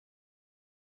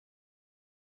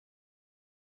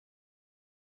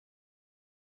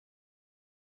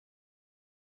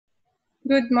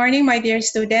Good morning, my dear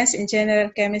students in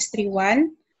General Chemistry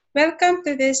 1. Welcome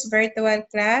to this virtual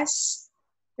class.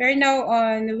 We're now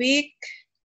on week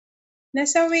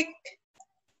 11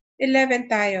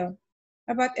 tayo,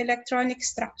 about electronic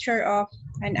structure of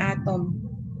an atom.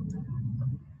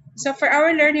 So for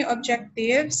our learning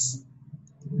objectives,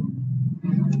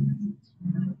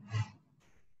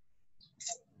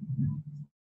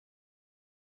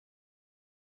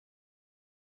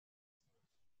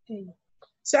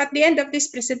 so at the end of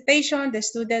this presentation, the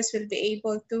students will be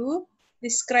able to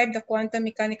describe the quantum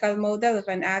mechanical model of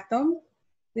an atom,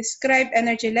 describe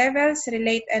energy levels,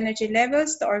 relate energy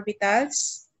levels to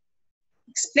orbitals,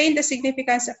 explain the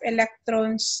significance of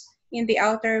electrons in the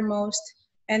outermost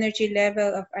energy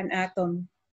level of an atom.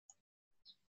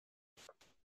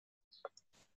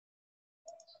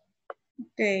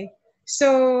 Okay,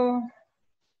 so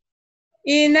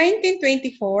in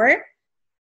 1924,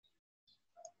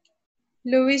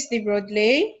 Louis de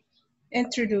Broglie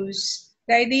introduced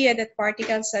the idea that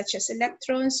particles such as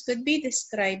electrons could be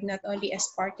described not only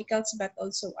as particles but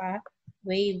also a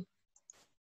wave.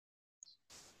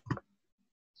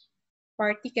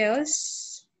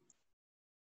 Particles,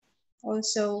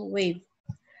 also wave.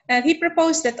 And he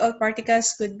proposed that all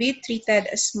particles could be treated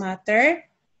as matter,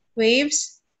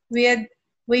 waves, with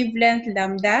wavelength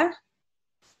lambda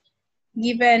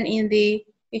given in the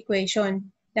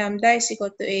equation. Lambda is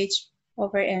equal to h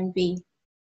over mv.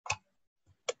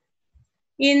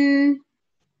 In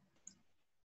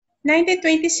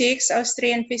 1926,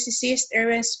 Austrian physicist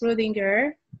Erwin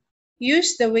Schrödinger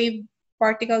used the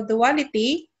wave-particle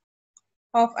duality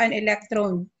of an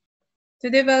electron to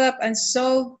develop and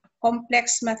solve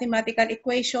complex mathematical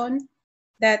equation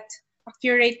that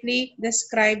accurately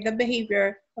describe the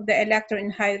behavior of the electron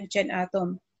in hydrogen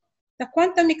atom. The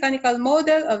quantum mechanical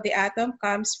model of the atom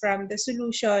comes from the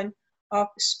solution of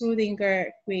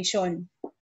Schrödinger equation.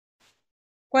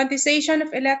 Quantization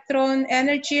of electron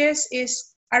energies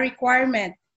is a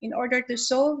requirement in order to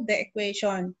solve the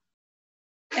equation.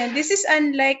 And this is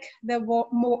unlike the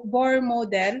Bohr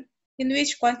model, in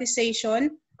which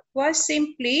quantization was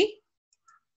simply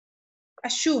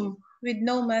assumed with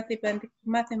no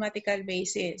mathematical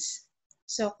basis.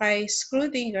 So kay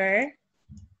Schrödinger,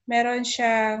 meron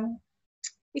siyang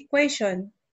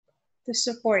equation to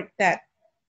support that.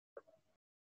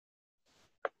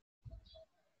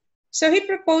 So he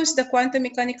proposed the quantum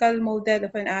mechanical model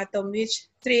of an atom which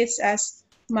treats as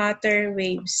matter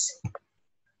waves.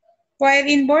 While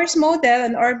in Bohr's model,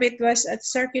 an orbit was a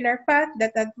circular path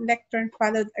that an electron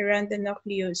followed around the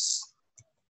nucleus.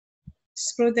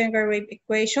 Schrödinger wave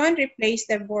equation replaced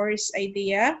the Bohr's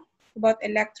idea about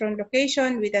electron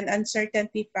location with an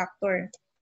uncertainty factor.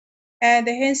 And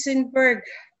the Heisenberg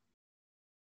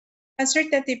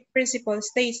uncertainty principle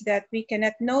states that we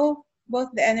cannot know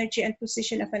both the energy and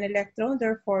position of an electron.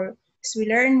 Therefore, as we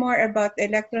learn more about the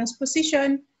electron's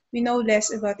position, we know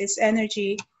less about its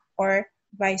energy, or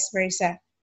vice versa.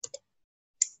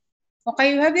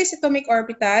 Okay, you have this atomic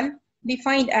orbital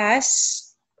defined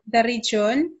as the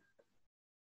region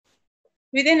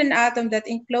within an atom that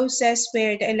encloses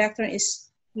where the electron is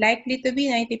likely to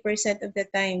be 90% of the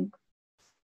time.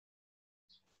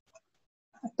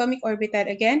 Atomic orbital,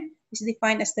 again, is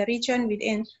defined as the region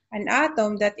within an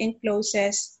atom that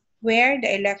encloses where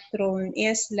the electron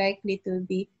is likely to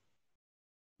be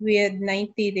with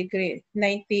 90%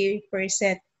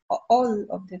 all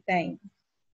of the time.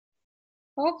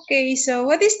 Okay, so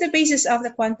what is the basis of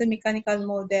the quantum mechanical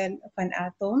model of an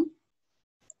atom?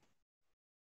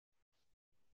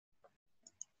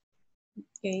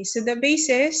 Okay, so the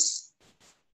basis,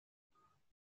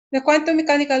 the quantum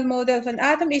mechanical model of an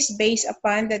atom is based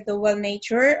upon the dual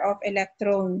nature of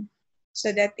electron.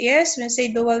 So that is, when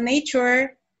say dual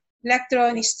nature,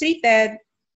 electron is treated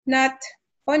not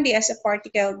only as a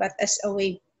particle but as a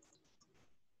wave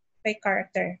by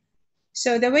character.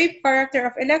 So the wave character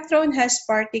of electron has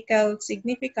particle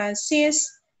significance since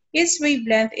its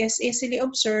wavelength is easily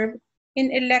observed in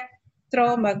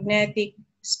electromagnetic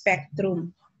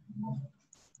spectrum.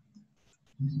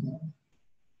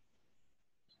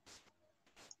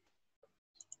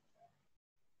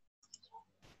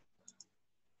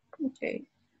 Okay,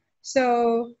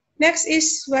 so next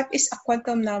is what is a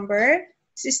quantum number.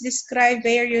 This is describe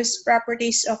various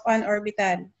properties of an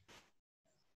orbital.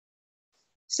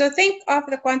 So think of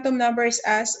the quantum numbers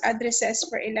as addresses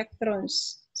for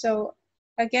electrons. So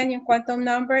again, yung quantum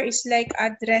number is like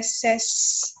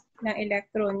addresses ng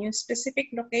electron. Yung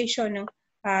specific location ng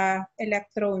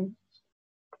electron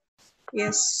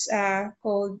is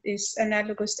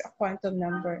analogous to a quantum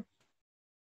number.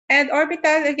 And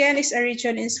orbital, again, is a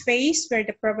region in space where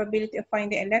the probability of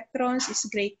finding electrons is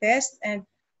greatest, and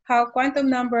how quantum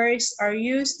numbers are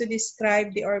used to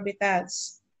describe the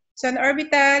orbitals. So an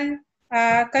orbital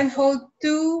can hold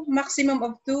maximum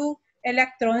of 2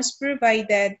 electrons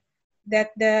provided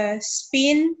that the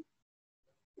spin,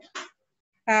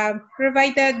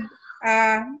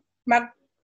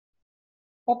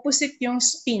 opposite yung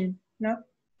spin, no?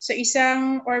 So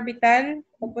isang orbital,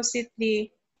 opposite the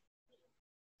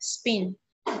spin.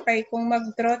 Okay, kung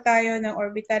mag-draw tayo ng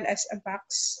orbital as a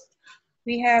box,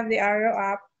 we have the arrow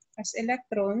up as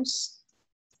electrons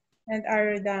and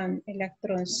arrow down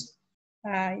electrons.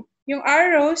 Yung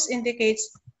arrows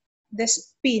indicates the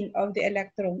spin of the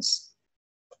electrons.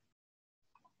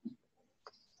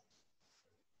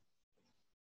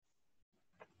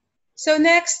 So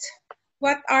next,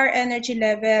 what are energy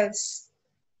levels?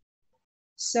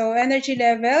 So energy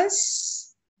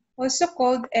levels, also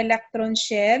called electron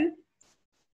shell,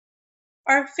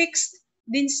 are fixed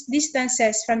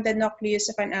distances from the nucleus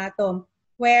of an atom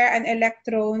where an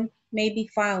electron may be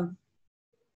found.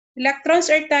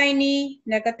 Electrons are tiny,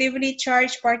 negatively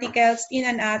charged particles in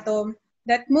an atom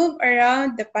that move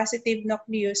around the positive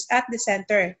nucleus at the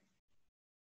center.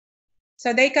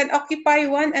 So they can occupy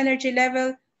one energy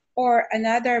level or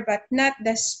another, but not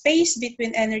the space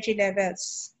between energy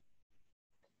levels.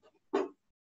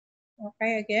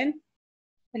 Okay, again.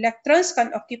 Electrons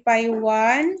can occupy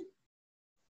one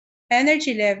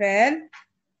energy level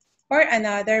or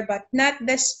another, but not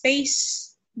the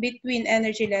space between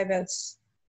energy levels.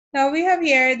 Now we have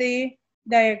here the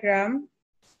diagram.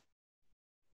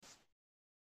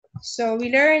 So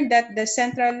we learned that the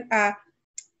central,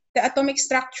 the atomic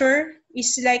structure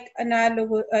is like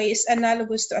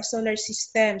analogous to a solar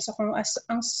system. So kung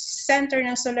ang center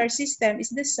ng solar system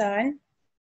is the sun,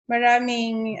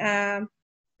 maraming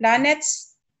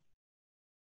planets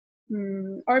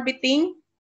orbiting,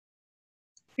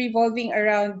 revolving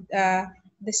around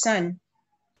the sun.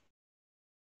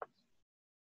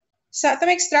 Sa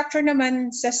atomic structure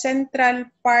naman, sa central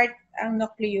part ang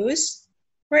nucleus,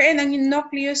 wherein ang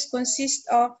nucleus consists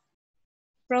of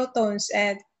protons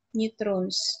and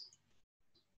neutrons.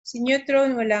 Si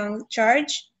neutron walang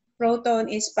charge, proton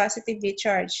is positively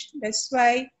charged. That's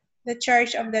why the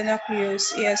charge of the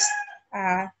nucleus is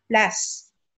plus.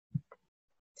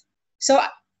 So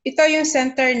ito yung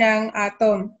center ng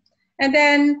atom. And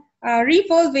then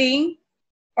revolving,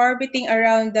 orbiting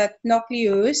around that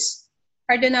nucleus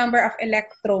are the number of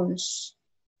electrons.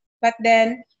 But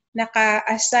then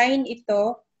naka-assign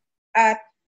ito at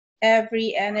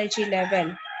every energy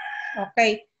level.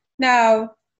 Okay.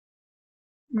 Now,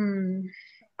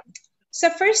 sa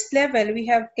first level, we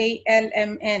have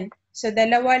KLMN. So,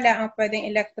 dalawa lang ang pwedeng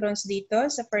electrons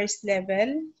dito sa first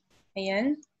level.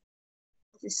 Ayan.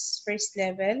 This is first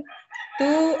level.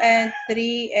 2 and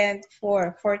 3 and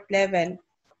 4, fourth level.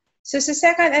 So, sa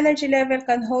second energy level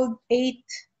can hold 8,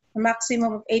 a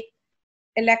maximum of 8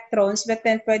 electrons, but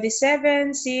then pwede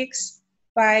 7, 6,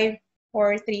 5,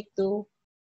 4, 3, 2,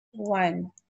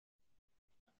 1.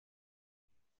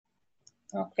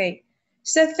 Okay.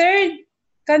 Sa third,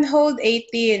 can hold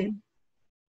 18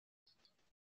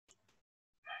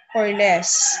 or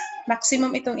less.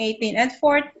 Maximum itong 18. And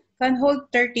fourth, can hold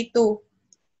 32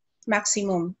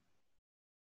 maximum.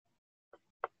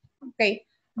 Okay.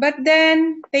 But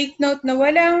then, take note na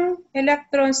walang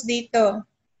electrons dito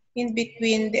in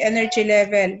between the energy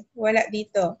level. Wala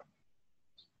dito.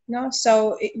 No?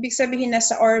 So, ibig sabihin na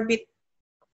sa orbit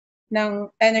ng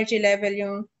energy level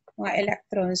yung mga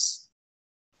electrons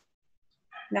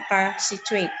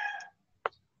naka-situate.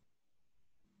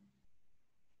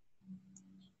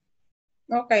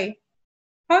 Okay.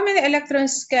 How many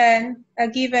electrons can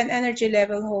a given energy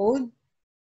level hold?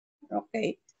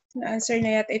 Okay. Na-answer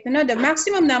na yata ito. No, the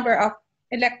maximum number of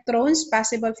electrons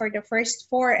possible for the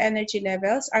first 4 energy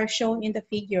levels are shown in the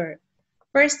figure.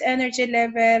 First energy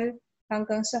level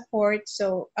hanggang sa fourth.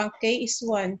 So, ang K is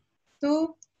 1,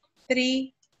 2,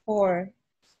 3, 4.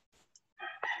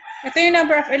 Ito yung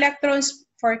number of electrons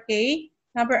for K,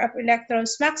 number of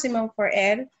electrons maximum for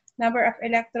L, number of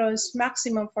electrons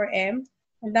maximum for M,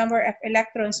 and number of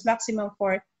electrons maximum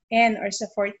for N or sa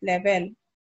fourth level.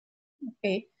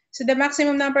 Okay, so the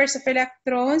maximum numbers of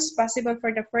electrons possible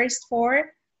for the first 4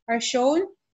 are shown.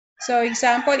 So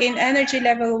example, in energy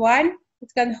level 1, it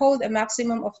can hold a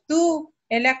maximum of 2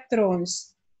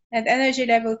 electrons. And energy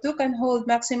level 2 can hold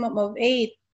maximum of 8.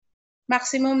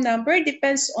 Maximum number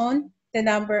depends on the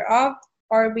number of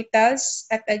orbitals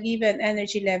at a given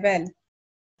energy level.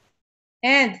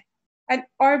 And an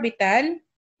orbital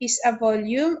is a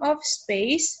volume of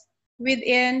space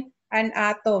within an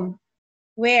atom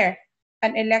where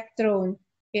an electron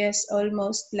is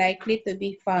almost likely to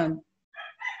be found.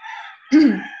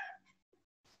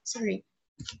 Sorry.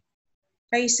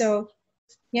 Okay, so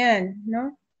yan,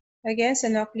 no? Again, sa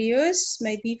nucleus,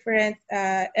 may different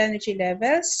energy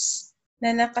levels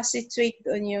na nakasituate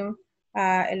doon yung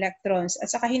electrons.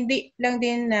 At saka hindi lang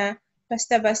din na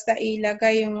basta-basta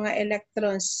ilagay yung mga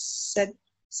electrons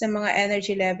sa mga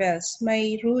energy levels.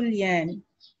 May rule yan.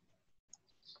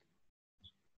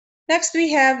 Next,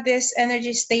 we have this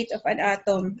energy state of an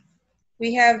atom.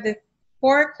 We have the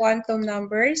 4 quantum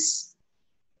numbers.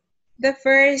 The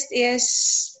first is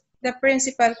the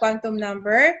principal quantum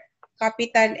number,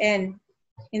 capital N,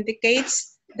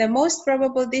 indicates the most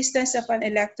probable distance of an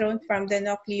electron from the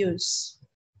nucleus.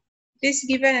 This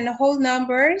given in whole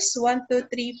numbers, 1, 2,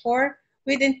 3, 4,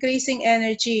 with increasing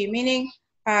energy, meaning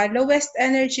lowest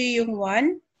energy yung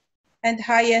 1 and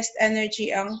highest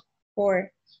energy ang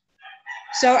 4.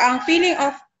 So, ang feeling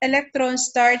of electron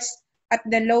starts at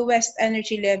the lowest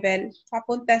energy level,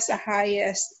 papunta sa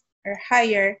highest or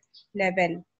higher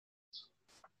level.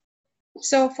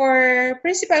 So, for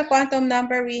principal quantum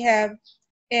number, we have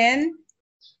N,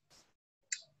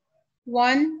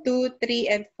 1, 2, 3,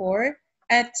 and 4.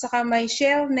 At saka may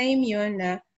shell name yun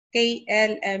na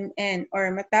KLMN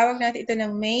or matawag natin ito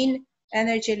ng main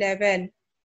energy level.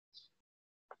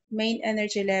 Main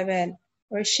energy level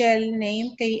or shell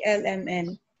name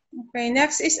KLMN. Okay,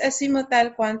 next is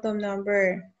azimuthal quantum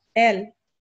number, L.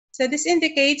 So this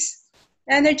indicates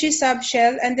energy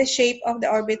subshell and the shape of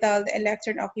the orbital the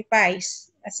electron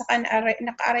occupies. At saka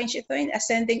naka-arrange ito in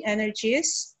ascending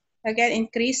energies, again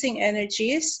increasing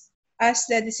energies, as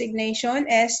the designation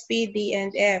S, P, D,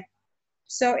 and F.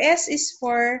 So S is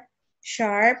for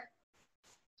sharp.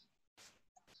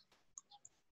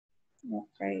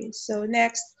 Okay, so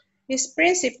next is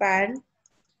principal.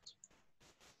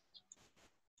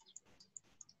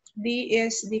 D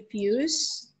is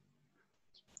diffuse.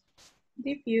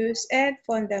 Diffuse and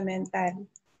fundamental.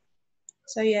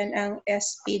 So yan ang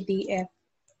SPDF.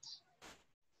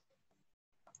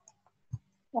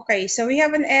 Okay, so we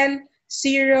have an L,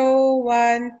 0,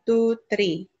 1, 2,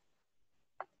 3.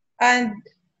 And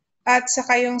at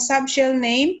saka yung subshell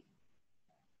name,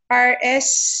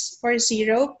 RS for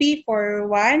 0, P for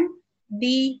 1,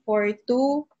 D for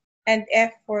 2, and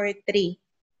F for 3.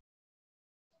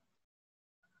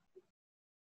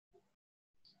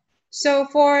 So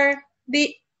for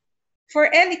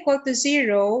L equal to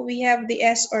 0, we have the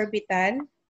S orbital.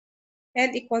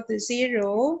 L equal to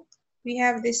 0, we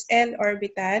have this L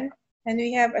orbital, and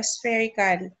we have a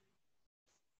spherical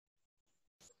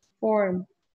form.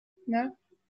 No?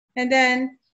 And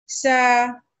then sa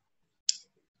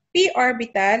P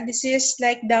orbital, this is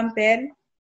like dumbbell.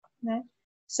 No?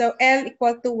 So L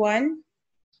equal to 1,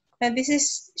 and this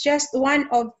is just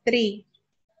 1 of 3.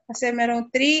 Kasi merong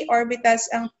 3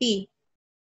 orbitals ang P.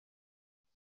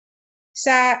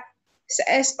 Sa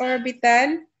S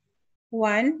orbital,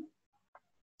 1.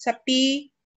 Sa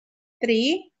P,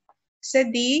 3. Sa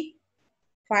D,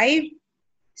 5.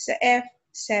 Sa F,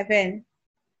 7.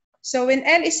 So when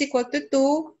L is equal to 2,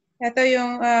 ito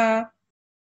yung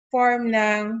form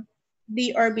ng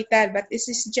D orbital, but this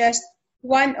is just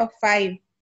 1 of 5.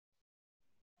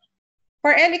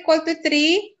 For L equal to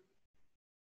 3,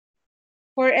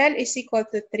 for L is equal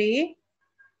to 3,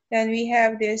 then we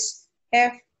have this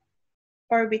F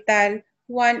orbital,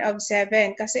 1 of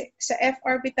 7. Kasi sa F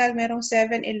orbital, merong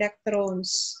 7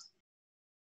 electrons.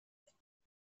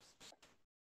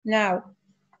 Now,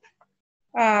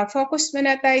 focus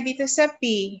muna tayo dito sa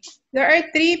P. There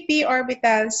are 3 P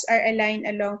orbitals are aligned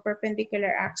along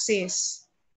perpendicular axis.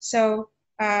 So,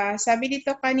 sabi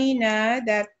dito kanina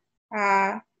that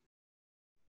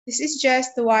this is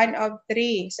just 1 of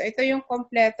 3. So, ito yung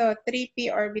kompleto. 3 P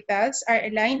orbitals are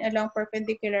aligned along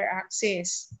perpendicular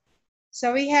axis.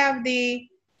 So, we have the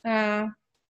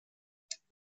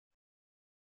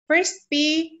first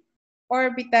P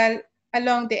orbital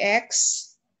along the X.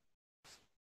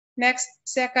 Next,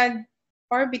 second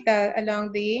orbital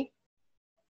along the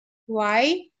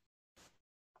Y.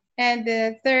 And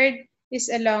the third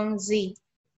is along Z.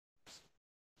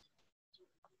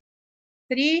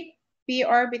 3 P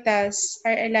orbitals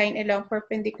are aligned along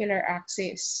perpendicular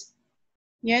axis.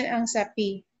 Yan ang sa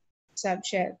P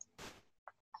subshell.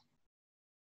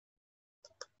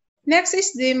 Next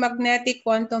is the magnetic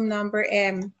quantum number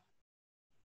M.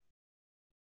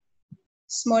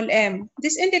 Small m.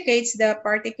 This indicates the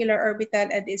particular orbital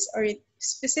and its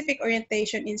specific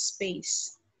orientation in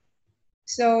space.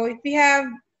 So if we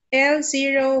have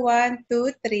L0, 1,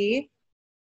 2, 3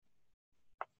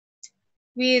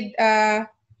 with a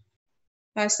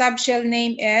subshell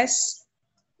name S,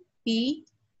 P,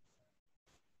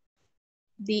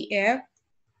 dF.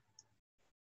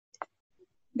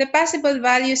 The possible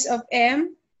values of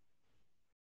M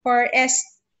for S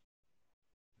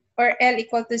or L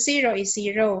equal to 0 is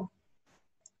 0.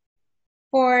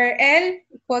 For L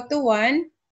equal to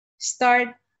 1,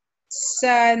 start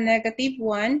sa negative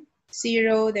 1,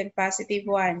 0, then positive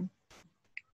 1.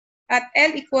 At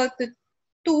L equal to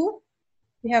 2,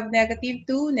 we have negative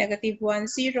 2, negative 1,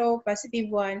 0,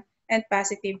 positive 1, and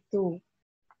positive 2.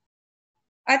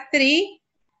 At 3,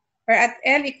 or at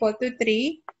L equal to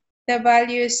 3, the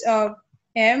values of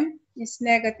M is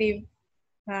negative,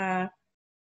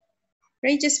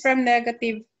 ranges from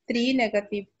negative 3,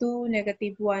 negative 2,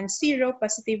 negative 1, 0,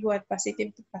 positive 1,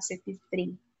 positive 2, positive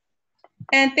 3.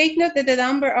 And take note that the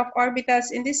number of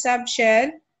orbitals in this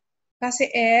subshell kasi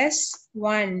is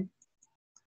 1.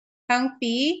 Ang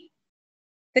P,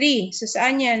 3. So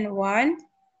saan yan? 1,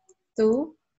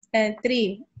 2, and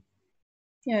 3.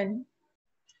 Yan.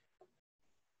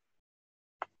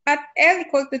 At L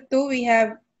equal to 2, we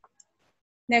have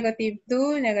negative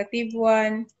 2, negative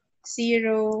 1,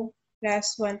 0,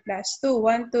 plus 1, plus 2.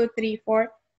 1, 2, 3,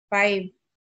 4, 5.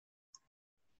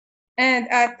 And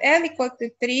at L equal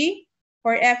to 3,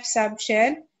 for F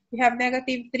subshell, we have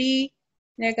negative 3,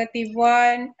 negative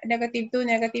 1, negative 2,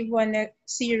 negative 1,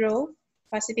 0,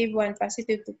 positive 1,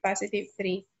 positive 2, positive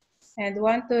 3. And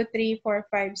 1, 2, 3, 4,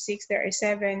 5, 6, there are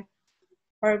 7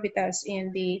 orbitals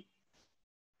in the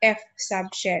F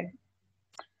subshell.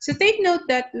 So take note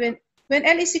that when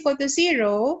L is equal to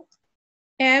 0,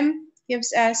 M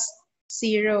gives us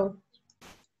 0.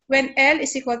 When L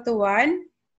is equal to 1,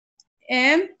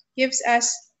 M gives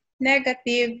us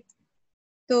negative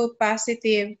to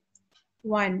positive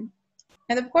 1.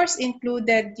 And of course,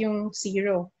 included yung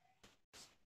 0.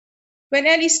 When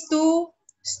L is 2,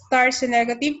 starts sa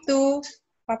negative 2,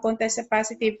 papunta sa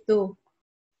positive 2.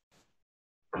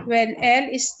 When L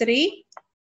is 3,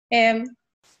 M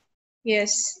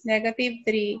is negative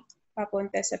 3,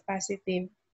 papunta sa positive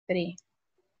 3.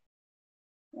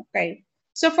 Okay.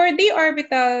 So for d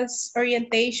orbitals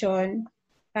orientation,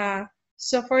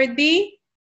 so for d,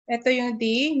 ito yung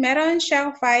d, meron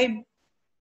siyang 5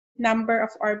 number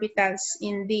of orbitals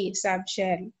in d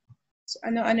subshell. So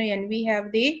ano-ano yan? We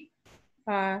have the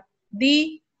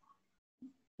d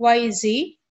yz,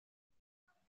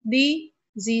 d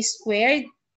z squared,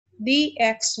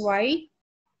 dxy,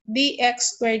 dx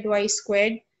squared y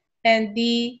squared, and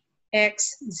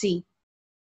dxz.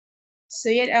 So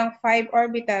yan ang 5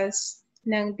 orbitals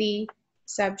ng d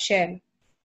subshell.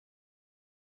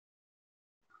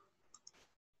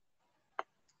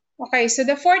 Okay, so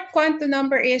the fourth quantum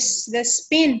number is the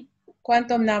spin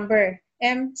quantum number,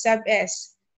 m sub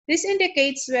s. This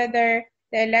indicates whether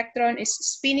the electron is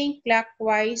spinning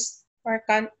clockwise or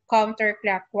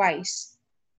counterclockwise.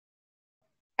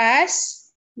 As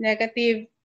negative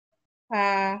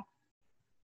 1/2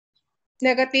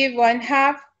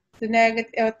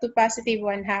 to positive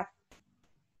 1/2.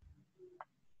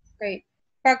 Okay.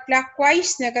 Pag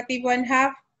clockwise, negative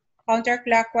 1/2,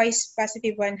 counterclockwise,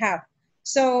 positive 1/2.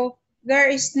 So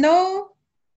there is no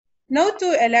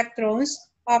two electrons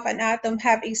of an atom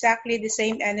have exactly the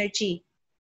same energy.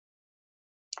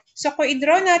 So kung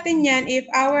i-draw natin yan, if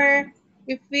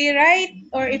we write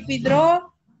or if we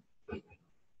draw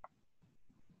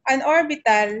an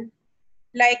orbital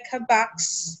like a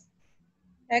box,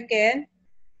 again,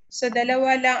 so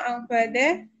dalawa lang ang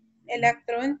pwede,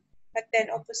 electron, but then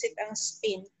opposite ang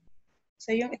spin. So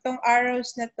yung itong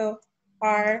arrows na to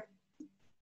are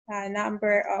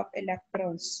number of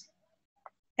electrons.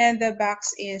 And the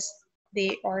box is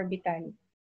the orbital.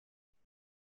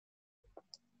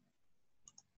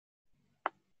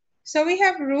 So we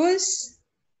have rules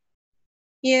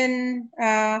in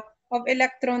of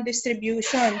electron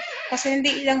distribution. Kasi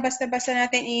hindi lang basta-basta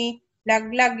natin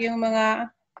ilaglag yung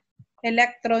mga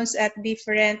electrons at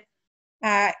different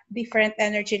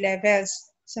energy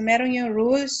levels. So meron yung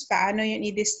rules paano yun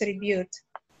i-distribute.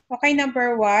 Okay,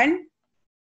 number 1.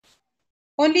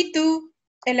 Only 2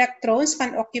 electrons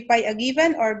can occupy a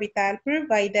given orbital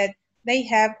provided they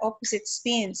have opposite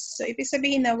spins. So ibig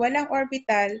sabihin na walang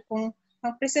orbital, kung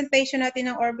ang presentation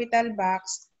natin ng orbital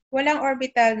box, walang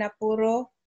orbital na puro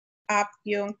up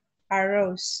yung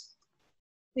arrows.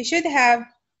 They should have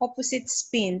opposite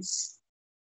spins.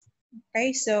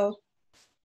 Okay, so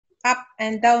up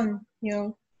and down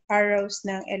yung arrows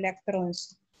ng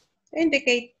electrons to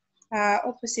indicate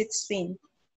opposite spin.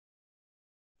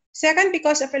 Second,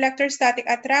 because of electrostatic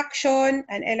attraction,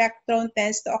 an electron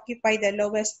tends to occupy the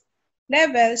lowest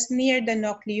levels near the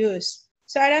nucleus.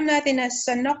 So alam natin na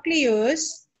sa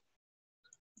nucleus,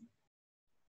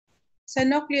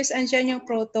 andyan yung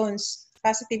protons,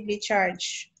 positively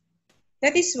charged.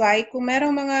 That is why, kung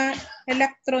merong mga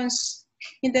electrons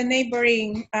in the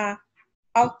neighboring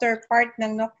outer part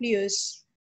ng nucleus,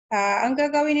 ang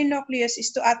gagawin ng nucleus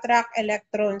is to attract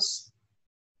electrons.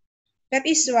 That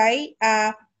is why,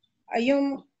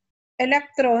 yung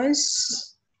electrons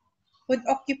would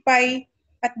occupy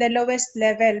at the lowest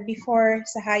level before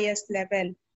sa highest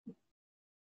level.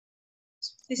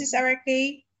 This is our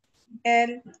K,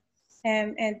 L, M,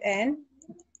 and N.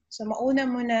 So, mauna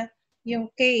muna yung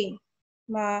K.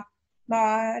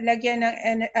 Malagyan ng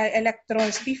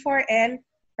electrons before L,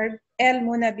 or L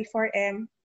muna before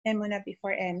M muna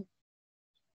before N.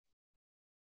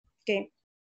 Okay.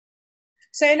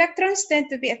 So, electrons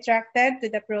tend to be attracted to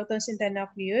the protons in the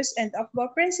nucleus, and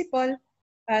above principle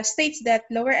states that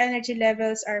lower energy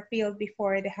levels are filled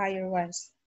before the higher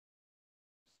ones.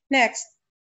 Next,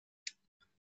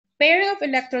 pairing of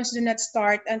electrons do not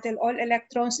start until all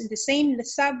electrons in the same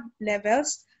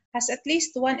sub-levels has at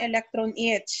least one electron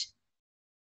each.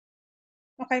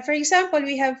 Okay, for example,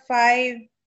 we have 5,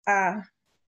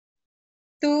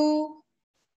 2,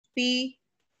 P,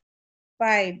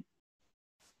 5.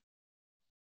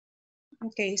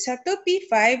 Okay, sa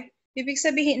 2p5, ibig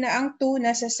sabihin na ang 2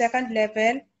 nasa second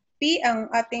level, P ang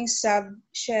ating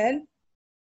sub-shell,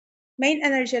 main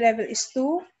energy level is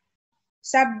 2,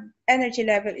 sub-energy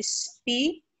level is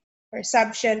P, or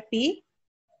sub-shell P,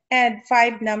 and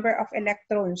 5 number of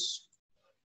electrons.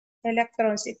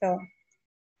 Electrons ito.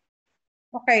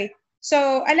 Okay,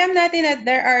 so alam natin that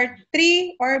there are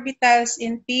 3 orbitals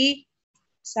in P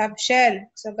sub-shell.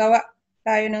 So gawa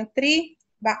tayo ng 3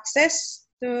 boxes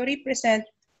to represent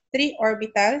 3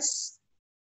 orbitals.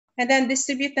 And then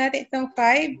distribute natin itong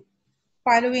 5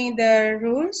 following the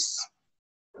rules.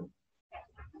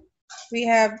 We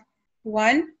have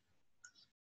 1,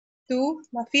 2,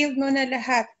 ma-field muna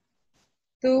lahat.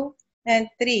 2 and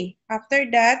 3. After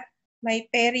that, may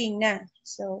pairing na.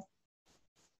 So,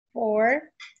 4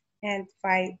 and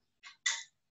 5.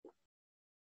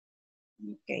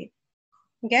 Okay.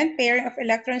 Again, pairing of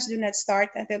electrons do not start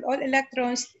until all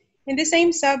electrons in the same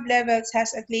sublevels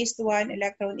has at least one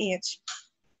electron each.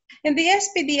 In the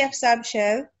SPDF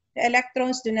subshell, the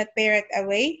electrons do not pair it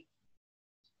away.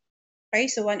 Okay,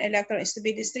 so one electron is to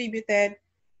be distributed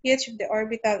each of the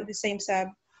orbital of the same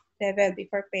sublevel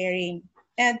before pairing.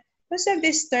 And also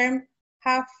this term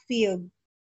half-filled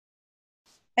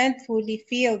and fully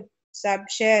filled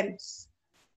subshells.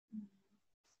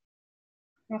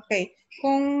 Okay,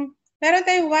 kung meron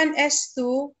tayong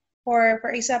 1s2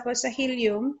 for example sa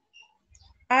helium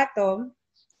atom,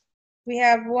 we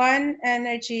have one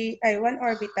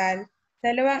orbital,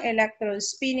 dalawang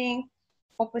electrons spinning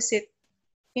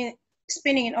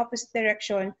in opposite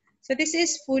direction. So this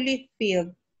is fully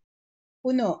filled.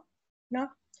 Puno, no?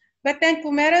 But then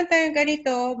kung meron tayong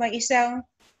ganito, may isang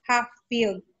half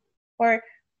filled or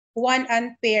one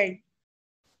unpaired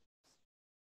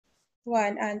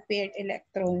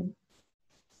electron.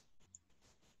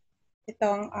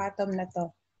 Itong atom na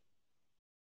to.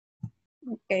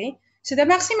 Okay. So the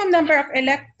maximum number of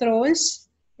electrons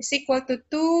is equal to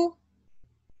 2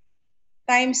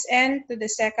 times n to the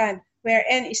second, where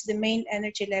n is the main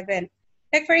energy level.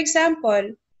 Like for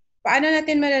example, paano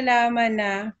natin malalaman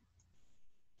na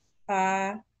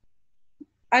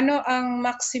ano ang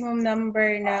maximum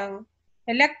number ng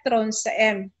electrons sa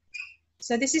M?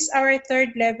 So this is our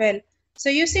third level.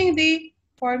 So using the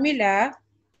formula,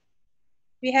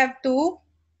 we have 2,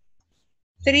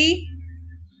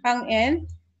 3 ang n,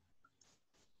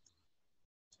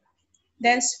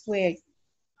 then squared.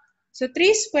 So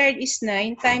 3 squared is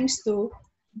 9 times 2.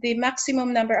 The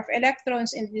maximum number of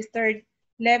electrons in the third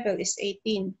level is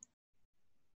 18.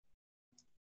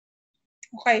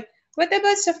 Okay, what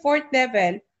about sa fourth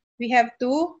level? We have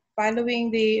 2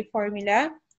 following the formula.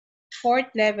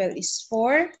 Fourth level is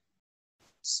 4.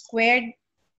 Squared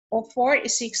of 4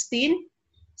 is 16.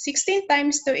 16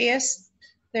 times 2 is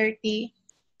 32.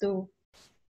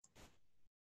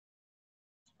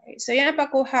 Okay, so yan ang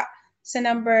pagkuha sa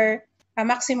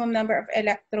maximum number of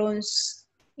electrons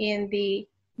in the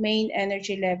main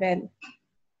energy level.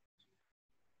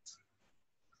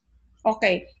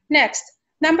 Okay, next.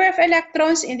 Number of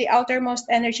electrons in the outermost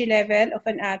energy level of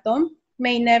an atom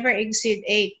may never exceed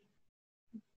 8.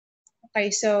 Okay,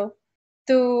 so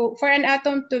for an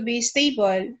atom to be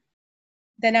stable,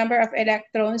 the number of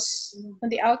electrons on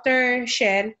the outer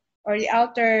shell or the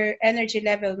outer energy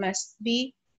level must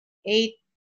be 8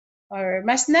 or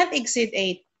must not exceed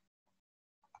 8.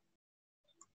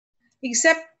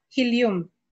 Except helium.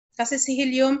 Kasi si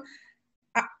helium,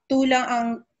 2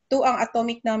 ang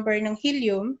atomic number ng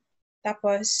helium,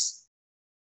 tapos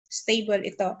stable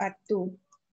ito at 2.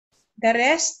 The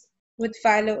rest, would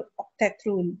follow octet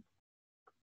rule.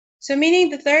 So meaning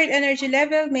the third energy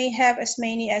level may have as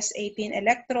many as 18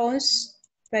 electrons.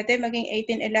 Pwede maging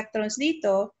 18 electrons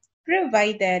dito,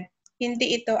 provided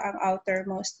hindi ito ang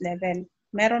outermost level.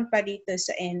 Meron pa dito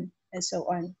sa N, and so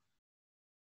on.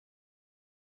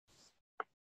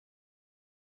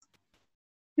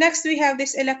 Next, we have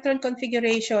this electron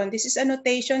configuration. This is a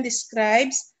notation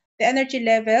describes the energy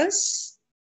levels,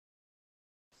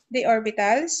 the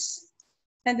orbitals,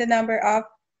 and the number of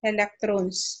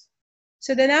electrons.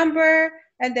 So the number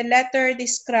and the letter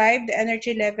describe the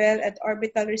energy level and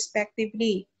orbital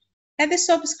respectively. And the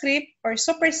subscript or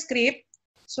superscript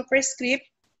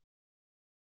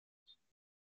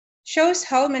shows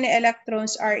how many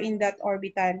electrons are in that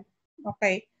orbital.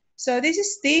 Okay, so this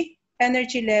is the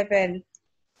energy level.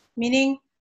 Meaning,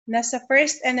 nasa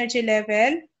first energy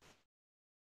level,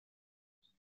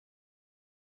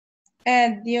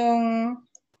 and yung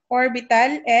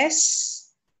orbital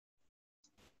S,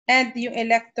 and yung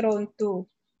electron 2.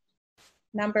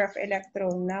 Number of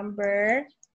electron,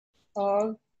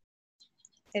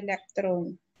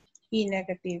 E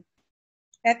negative.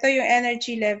 Ito yung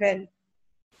energy level.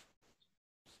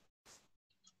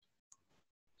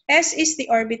 S is the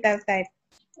orbital type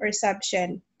or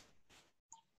subshell.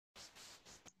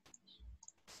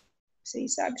 Say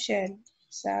subshell.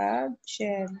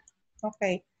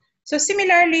 Okay. So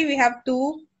similarly, we have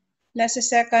 2. Nasa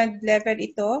second level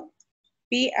ito.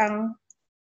 P ang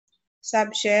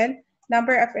subshell.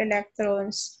 Number of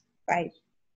electrons, 5.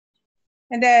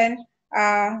 And then,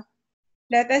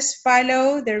 let us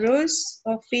follow the rules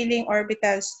of filling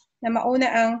orbitals na mauna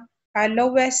ang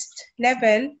lowest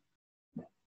level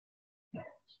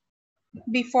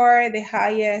before the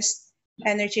highest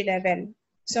energy level.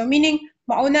 So meaning,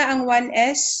 mauna ang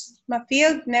 1s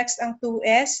ma-filled, next ang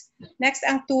 2s, next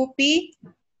ang 2p,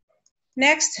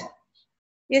 next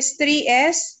is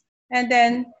 3s, and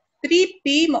then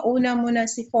 3p, mauna muna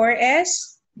si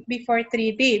 4s before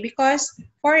 3d because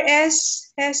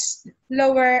 4s has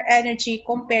lower energy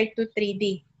compared to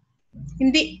 3d.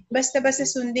 Hindi basta-basta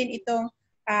sundin itong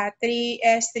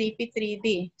 3s, 3p,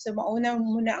 3d. So mauna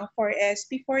muna ang 4s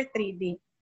before 3d.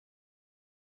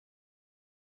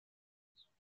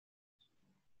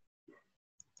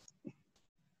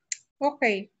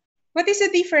 Okay. What is the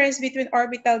difference between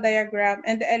orbital diagram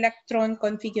and the electron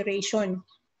configuration?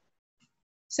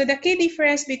 So the key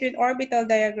difference between orbital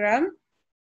diagram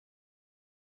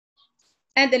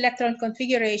and electron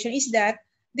configuration is that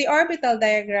the orbital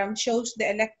diagram shows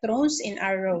the electrons in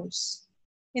arrows,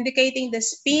 indicating the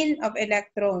spin of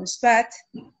electrons, but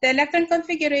the electron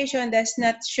configuration does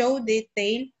not show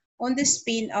detail on the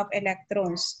spin of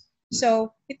electrons.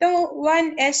 So itong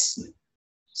 1s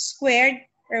squared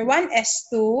or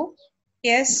 1s2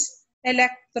 is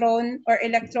electron or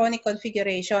electronic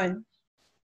configuration.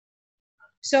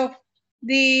 So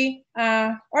the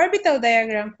orbital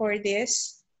diagram for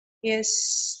this is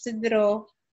to draw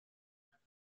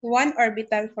one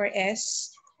orbital for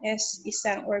S. S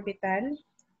isang orbital.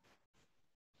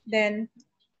 Then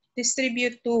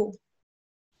distribute 2,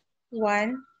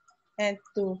 1, and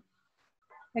 2.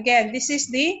 Again, this is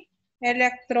the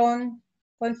electron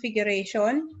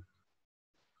configuration.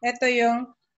 Ito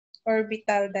yung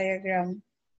orbital diagram.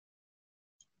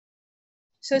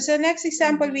 So sa next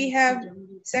example, we have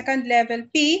second level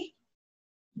P.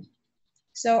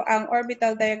 So ang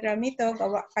orbital diagram nito,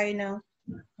 gawa kayo ng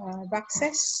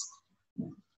boxes.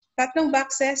 3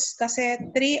 boxes kasi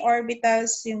 3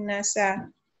 orbitals yung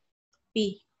nasa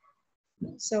P.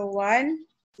 So 1,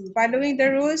 following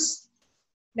the rules,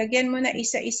 lagyan mo na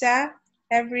isa-isa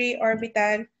every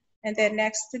orbital, and then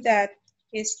next to that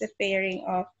is the pairing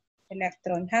of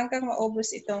electron hanggang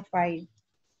maubos itong 5.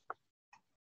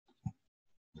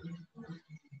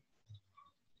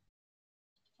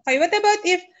 Okay, what about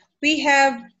if we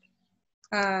have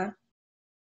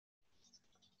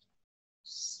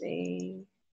say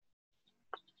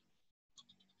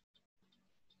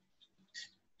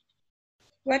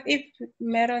what if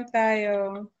meron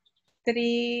tayong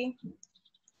 3D,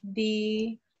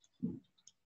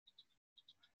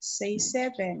 say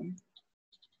 7.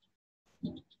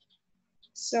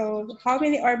 So, how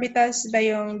many orbitals ba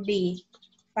yung D?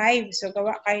 5. So,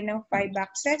 gawa kayo ng 5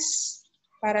 boxes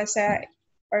para sa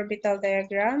orbital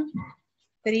diagram.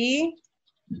 3,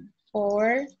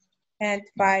 4, and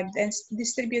 5. Then,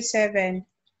 distribute 7.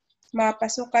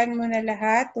 Mapasukan mo na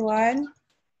lahat. 1,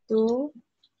 2,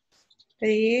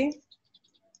 3,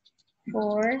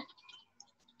 4,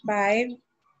 5,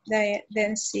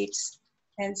 then 6,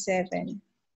 and 7.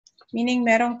 Meaning,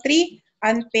 merong 3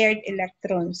 unpaired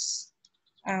electrons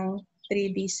ang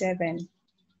 3d7.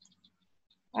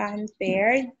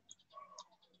 Unpaired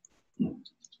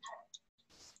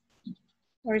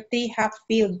or 3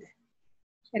 half-filled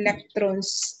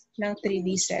electrons ng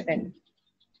 3d7.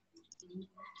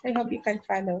 I hope you can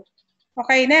follow.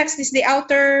 Okay, next is the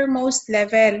outermost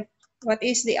level. What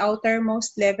is the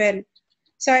outermost level?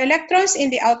 So electrons in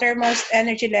the outermost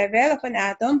energy level of an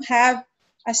atom have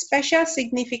a special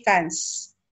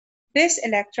significance. These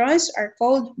electrons are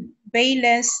called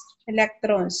valence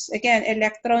electrons. Again,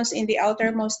 electrons in the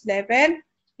outermost level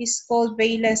is called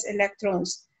valence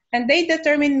electrons. And they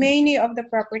determine many of the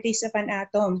properties of an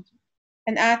atom.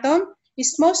 An atom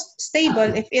is most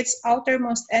stable if its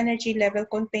outermost energy level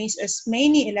contains as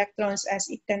many electrons as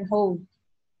it can hold.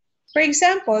 For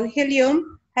example,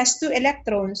 helium has 2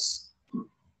 electrons.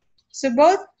 So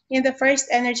both in the first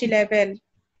energy level.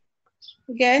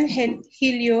 Again,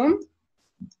 helium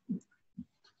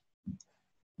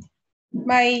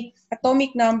may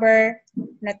atomic number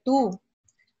na 2.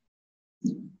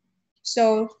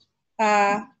 So,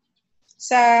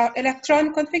 sa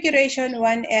electron configuration,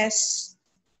 1s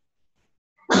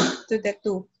to the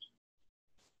 2.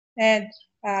 And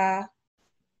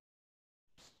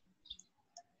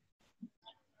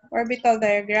orbital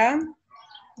diagram,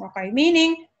 okay,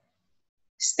 meaning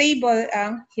stable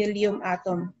ang helium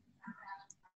atom.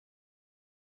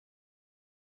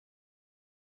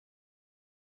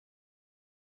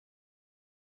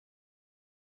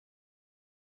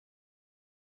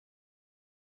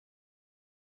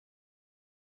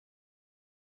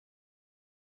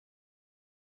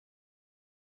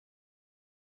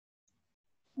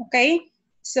 Okay,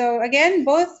 so again,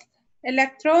 both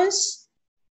electrons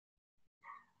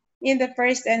in the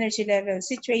first energy level,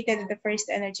 situated in the first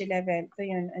energy level. So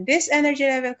yun. And this energy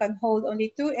level can hold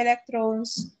only 2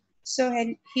 electrons. So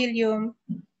helium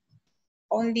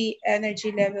only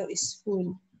energy level is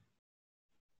full.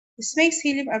 This makes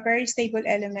helium a very stable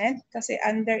element kasi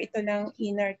under ito ng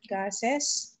inert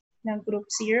gases ng group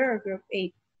 0 or group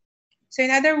 8. So in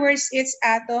other words, its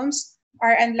atoms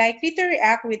are unlikely to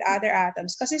react with other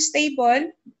atoms kasi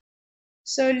stable,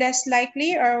 so less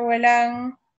likely or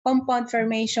walang compound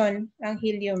formation ang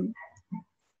helium.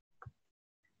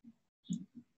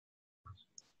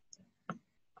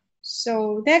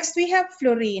 So next we have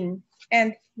fluorine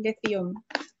and lithium.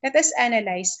 Let us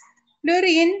analyze.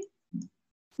 Fluorine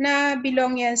na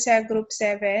belong yan sa group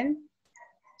 7.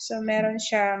 So meron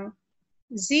siyang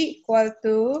Z equal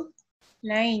to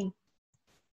 9.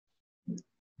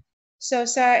 So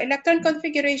sa electron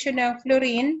configuration ng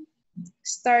fluorine,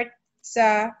 start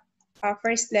sa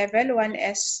first level,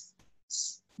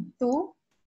 1s2.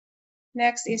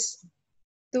 Next is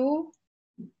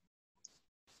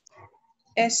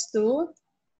 2s2.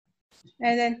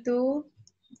 And then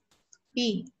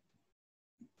 2p.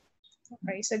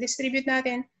 Okay, so distribute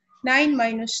natin. 9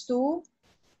 minus 2.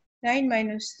 9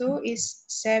 minus 2 is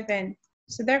 7.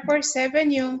 So therefore,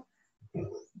 7 yung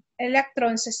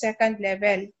electrons sa second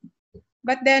level.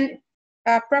 But then,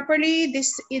 properly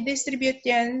distribute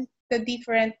yan to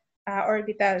different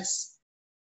orbitals.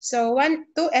 So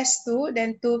 2s2,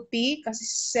 then 2p, kasi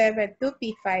 7,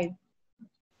 2p5.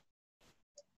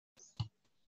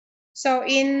 So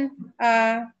in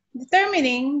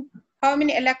determining how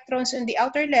many electrons in the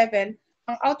outer level,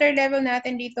 ang outer level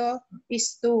natin dito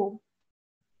is 2.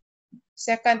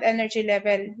 Second energy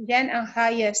level. Yan ang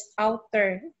highest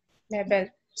outer level.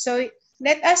 So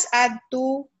let us add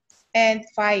 2 and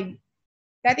 5.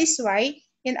 That is why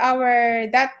in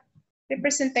that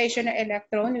representation of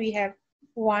electron, we have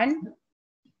 1,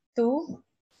 2,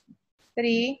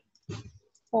 3,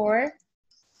 4,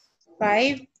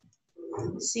 5,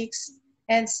 6,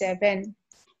 and 7.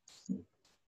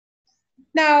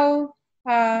 Now,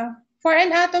 for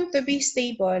an atom to be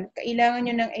stable, kailangan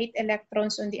nyo ng 8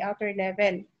 electrons on the outer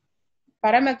level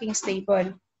para maging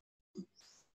stable.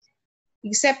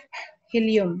 Except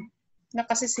helium.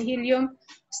 Kasi si helium,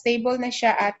 stable na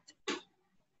siya at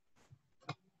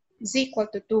Z equal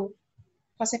to 2.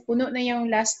 Kasi puno na yung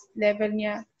last level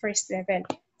niya, first level.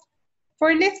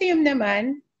 For lithium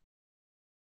naman,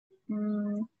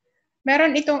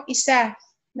 meron itong isa,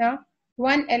 no?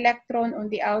 1 electron on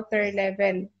the outer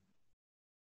level.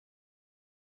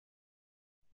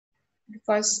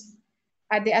 Because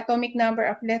the atomic number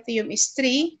of lithium is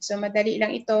 3, so madali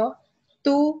lang ito.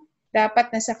 2 dapat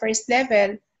nasa first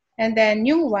level, and then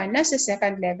yung 1 nasa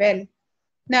second level.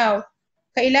 Now,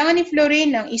 kailangan ni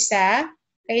fluorine ng isa,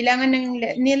 kailangan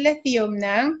ni lithium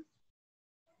ng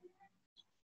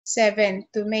 7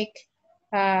 to make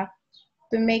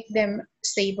them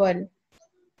stable.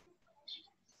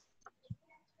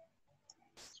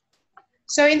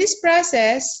 So in this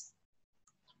process,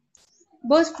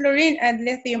 both fluorine and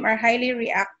lithium are highly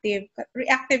reactive.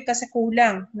 Reactive kasi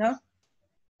kulang, no?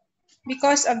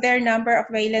 because of their number of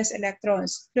valence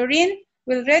electrons. Fluorine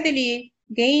will readily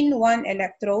gain 1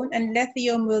 electron and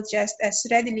lithium will just as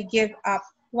readily give up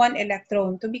 1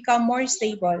 electron to become more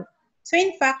stable. So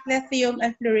in fact, lithium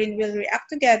and fluorine will react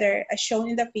together as shown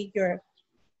in the figure.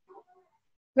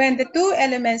 When the two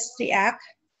elements react,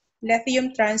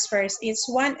 lithium transfers its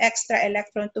 1 extra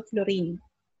electron to fluorine.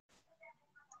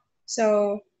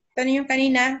 So, tanong yung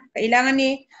kanina, kailangan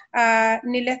ni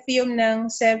lithium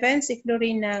ng 7, si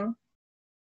fluorine ng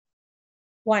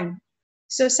 1.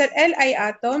 So, sa Li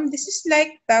atom, this is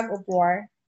like tug of war,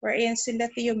 wherein si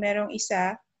lithium merong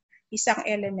isang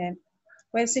element,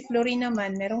 while si fluorine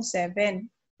naman merong 7. 1,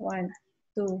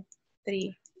 2,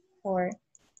 3, 4,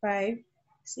 5,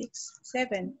 6,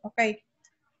 7. Okay.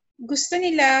 Gusto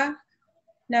nila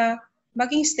na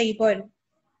maging stable.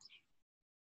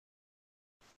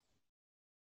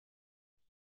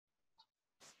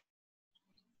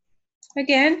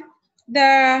 Again,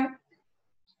 the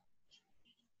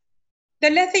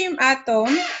lithium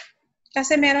atom,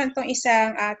 kasi meron itong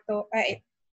isang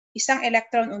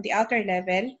electron on the outer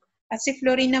level, at si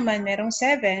fluorine naman merong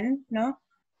 7, no?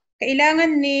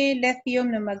 Kailangan ni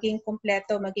lithium na maging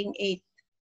kompleto, maging 8,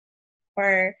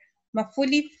 or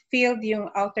ma-fully filled yung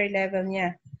outer level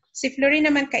niya. Si fluorine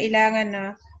naman kailangan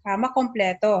na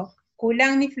makompleto.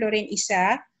 Kulang ni fluorine 1,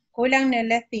 kulang ni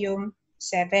lithium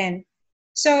 7.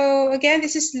 So again,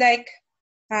 this is like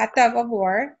a tug of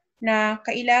war na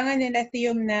kailangan ni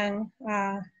lithium ng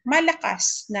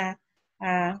malakas na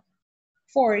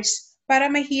force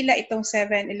para mahila itong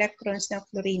 7 electrons ng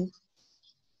fluorine.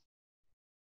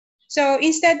 So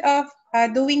instead of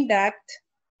doing that,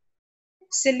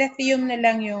 si lithium na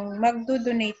lang yung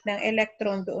magdo-donate ng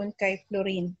electron doon kay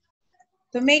fluorine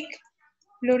to make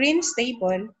fluorine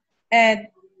stable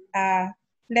and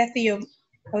lithium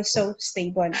also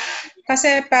stable.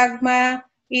 Kasi pag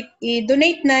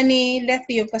i-donate na ni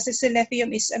lithium, kasi si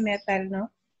lithium is a metal, no?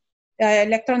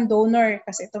 Electron donor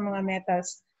kasi itong mga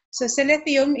metals. So si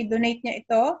lithium, i-donate niya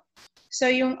ito. So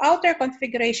yung outer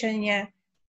configuration niya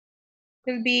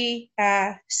will be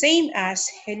same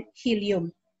as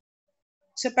helium.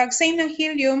 So pag same ng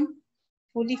helium,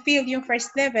 fully filled yung first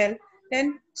level,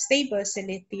 then stable si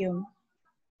lithium.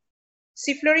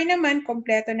 Si fluorine naman,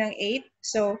 kompleto ng 8.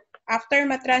 So after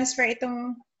matransfer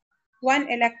itong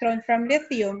 1 electron from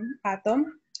lithium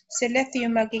atom, si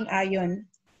lithium maging ion.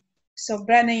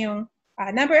 Sobra na yung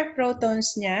number of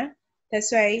protons niya.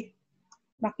 That's why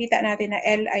makita natin na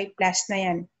Li plus na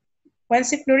yan. While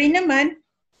si fluorine naman,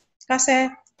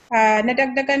 kasi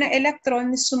nadagdagan ng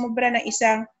electron, sumubra ng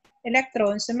isang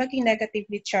electron, so maging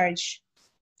negatively charged.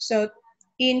 So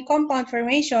in compound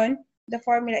formation, the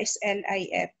formula is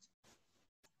LiF.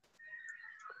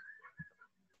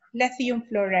 Lithium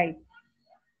fluoride.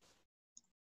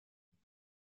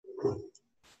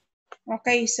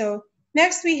 Okay, so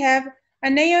next we have a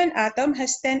neon atom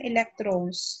has 10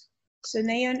 electrons. So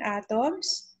neon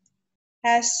atoms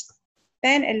has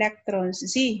 10 electrons,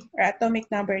 Z, or atomic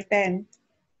number 10.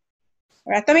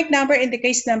 Or atomic number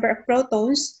indicates number of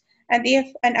protons, and if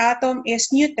an atom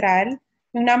is neutral,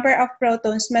 yung number of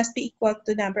protons must be equal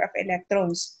to number of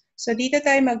electrons. So dito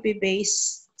tayo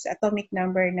magbe-base sa atomic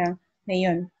number ng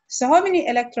neon. So how many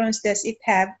electrons does it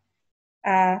have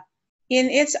in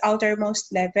its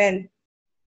outermost level?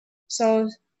 So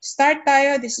start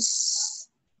tayo, this is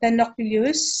the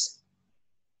nucleus,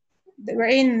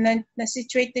 wherein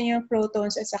na-situate na yung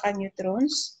protons at saka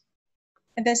neutrons.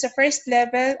 And then sa first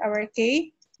level, our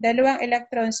K, 2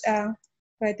 electrons ang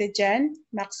pwede dyan,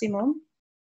 maximum.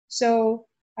 So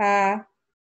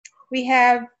we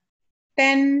have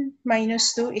 10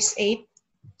 minus 2 is 8.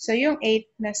 So yung 8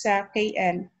 nasa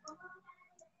KL.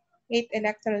 8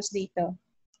 electrons dito.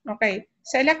 Okay.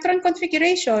 Sa electron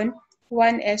configuration,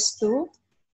 1s2,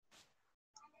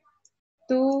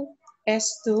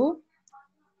 2s2,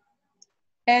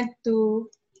 and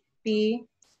 2p6.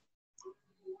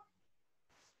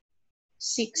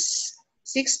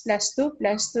 6 plus 2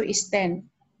 plus 2 is 10.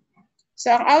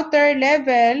 So ang outer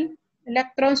level,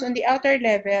 electrons on the outer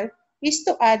level, is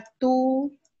to add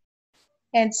 2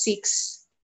 and 6.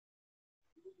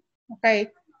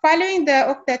 Okay. Following the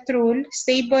octet rule,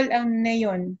 stable ang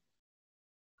neon.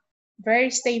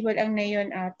 Very stable ang neon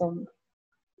atom.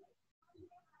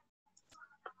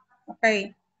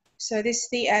 Okay. So this is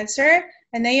the answer.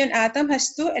 A neon atom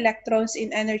has 2 electrons in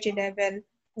energy level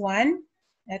 1.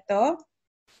 Ito.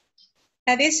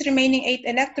 And this remaining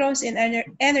 8 electrons in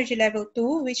energy level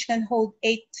 2, which can hold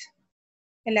 8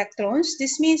 electrons.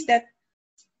 This means that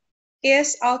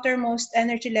its outermost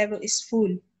energy level is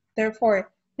full.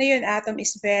 Therefore, neon atom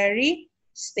is very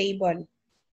stable.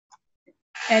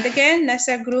 And again,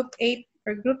 nasa group 8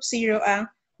 or group 0 ang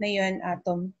neon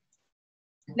atom.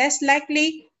 Less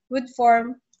likely would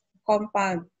form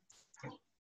compound.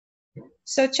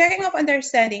 So checking of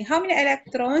understanding, how many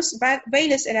electrons,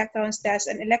 valence electrons,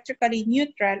 does an electrically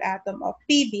neutral atom of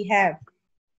Pb have?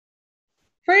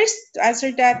 First, to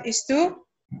answer that is to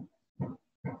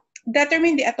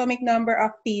determine the atomic number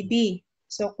of Pb.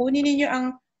 So kunin ninyo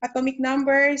ang atomic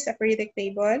number sa periodic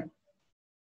table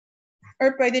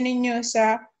or pwede ninyo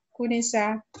kunin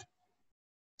sa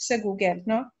Google,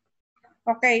 no?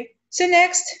 Okay. So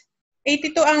next,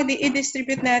 82 ang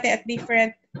i-distribute natin at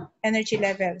different energy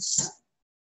levels.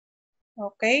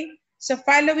 Okay? So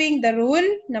following the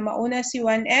rule na mauna si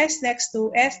 1s, next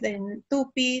 2s, then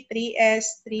 2p,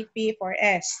 3s, 3p,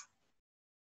 4s.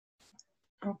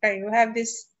 Okay, you have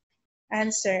this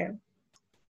answer.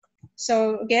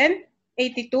 So again,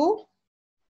 82,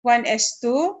 1s2,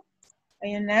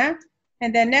 ayun na. And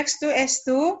then next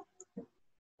 2s2,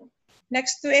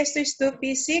 next 2s2 is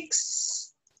 2p6,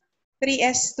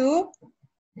 3s2,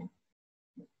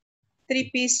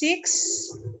 3p6,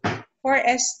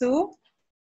 4s2,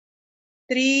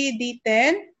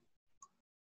 3d10,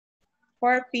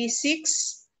 4p6,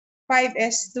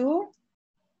 5s2,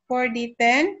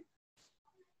 4d10,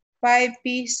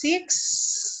 5p6,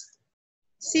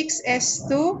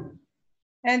 6s2,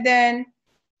 and then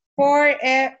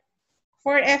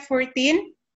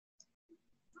 4f14,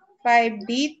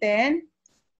 5d10,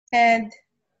 and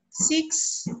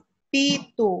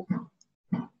 6p2.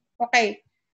 Okay,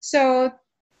 so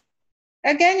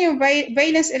again, yung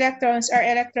valence electrons are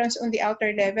electrons on the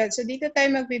outer level. So dito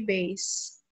tayo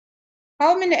magbe-base.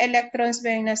 How many electrons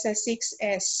ba yung nasa 6s?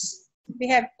 We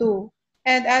have 2.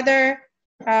 And other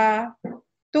 2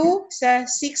 sa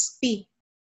 6p.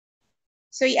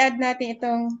 So i-add natin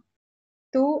itong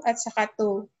 2 at saka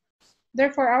 2.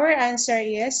 Therefore, our answer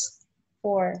is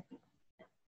 4.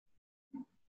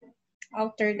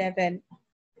 Outer level.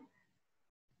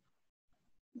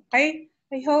 Okay?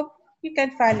 I hope you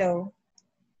can follow.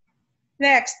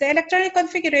 Next, the electronic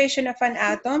configuration of an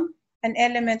atom, an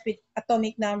element with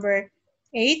atomic number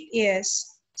 8 is,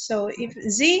 so if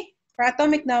Z, for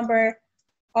atomic number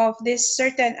of this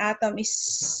certain atom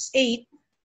is 8,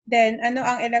 then ano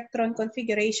ang electron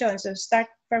configuration? So start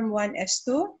from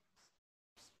 1s2,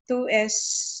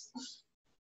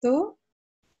 2s2,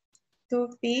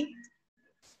 2p,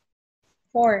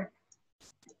 4.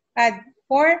 Add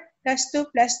 4 plus 2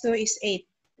 plus 2 is 8.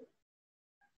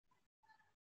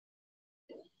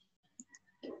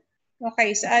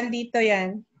 Okay, saan dito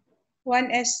yan?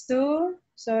 1s2,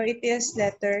 so it is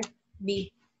letter B.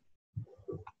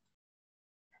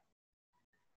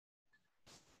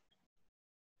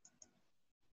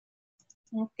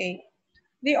 Okay.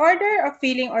 The order of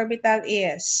filling orbital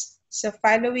is, so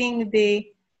following the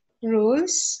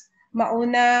rules,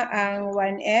 mauna ang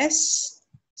 1s.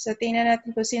 So tingnan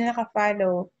natin kung sino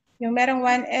naka-follow. Yung merong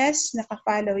 1s,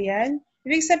 naka-follow yan.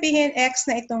 Ibig sabihin x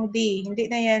na itong D. Hindi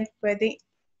na yan pwede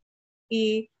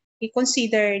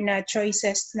i-consider na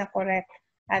choices na correct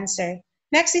answer.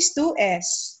 Next is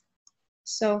 2s.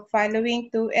 So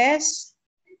following 2s,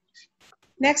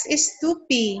 next is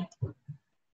 2p.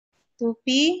 2p,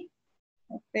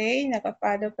 okay,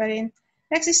 naka-follow pa rin.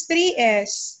 Next is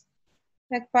 3s.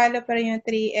 Nag-follow pa rin yung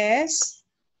 3s.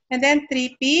 And then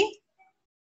 3p,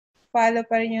 follow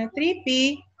pa rin yung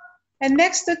 3p. And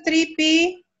next to 3p,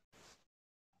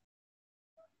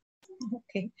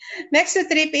 okay, next to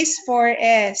 3p is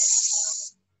 4s.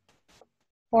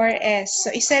 4s. So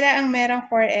isa lang ang merong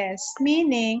 4s.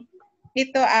 Meaning,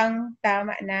 ito ang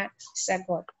tama na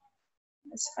sagot.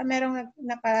 So, merong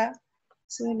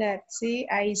nakasulat si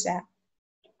Aiza.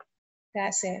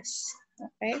 Gases.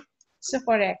 Okay? So,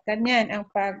 correct. Ganyan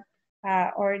ang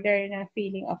pag-order ng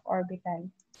filling of orbital.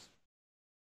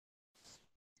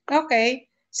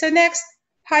 Okay. So, next,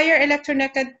 higher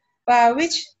electronegativity.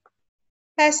 Which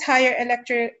has higher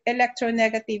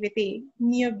electronegativity?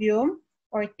 Niobium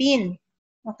or tin?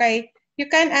 Okay. You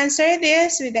can answer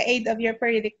this with the aid of your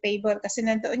periodic table kasi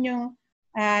nandoon yung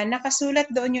nakasulat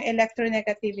doon yung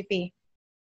electronegativity.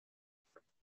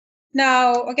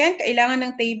 Now, again, kailangan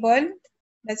ng table.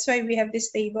 That's why we have this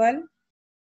table.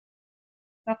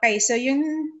 Okay, so yung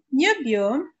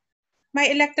niobium,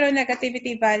 may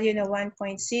electronegativity value na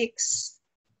 1.6.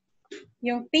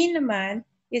 Yung tin naman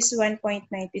is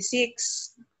 1.96.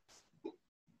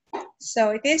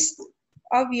 So it is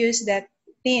obvious that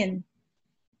tin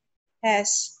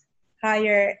has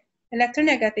higher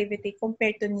electronegativity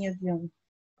compared to niobium.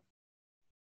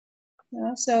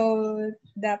 No? So,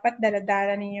 dapat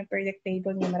dala-dala ninyo yung periodic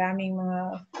table niyo. Maraming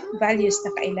mga values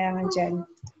na kailangan dyan.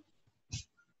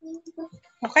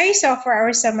 Okay, so for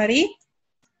our summary,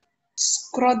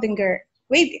 Schrödinger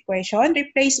wave equation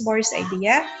replaced Bohr's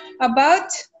idea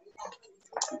about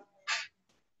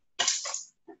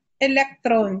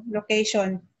electron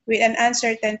location with an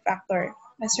uncertainty factor.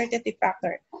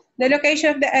 The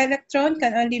location of the electron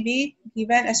can only be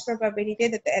given as probability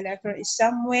that the electron is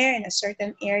somewhere in a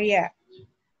certain area.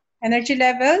 Energy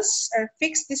levels are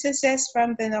fixed distances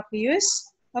from the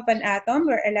nucleus of an atom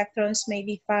where electrons may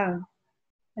be found.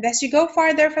 And as you go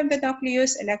farther from the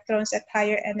nucleus, electrons at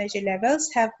higher energy levels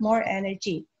have more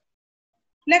energy.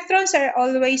 Electrons are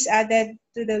always added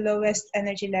to the lowest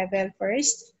energy level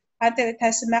first until it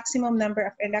has the maximum number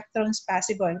of electrons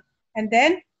possible. And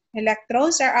then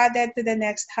electrons are added to the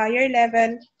next higher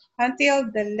level until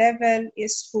the level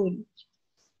is full,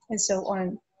 and so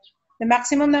on. The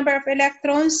maximum number of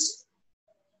electrons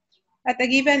at a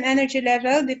given energy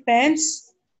level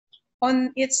depends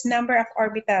on its number of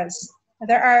orbitals.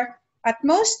 There are at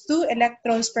most 2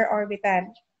 electrons per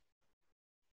orbital.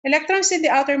 Electrons in the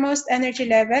outermost energy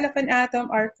level of an atom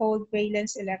are called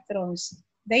valence electrons.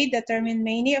 They determine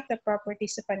many of the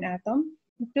properties of an atom,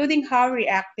 including how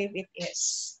reactive it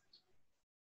is.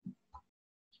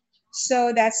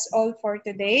 So that's all for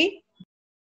today.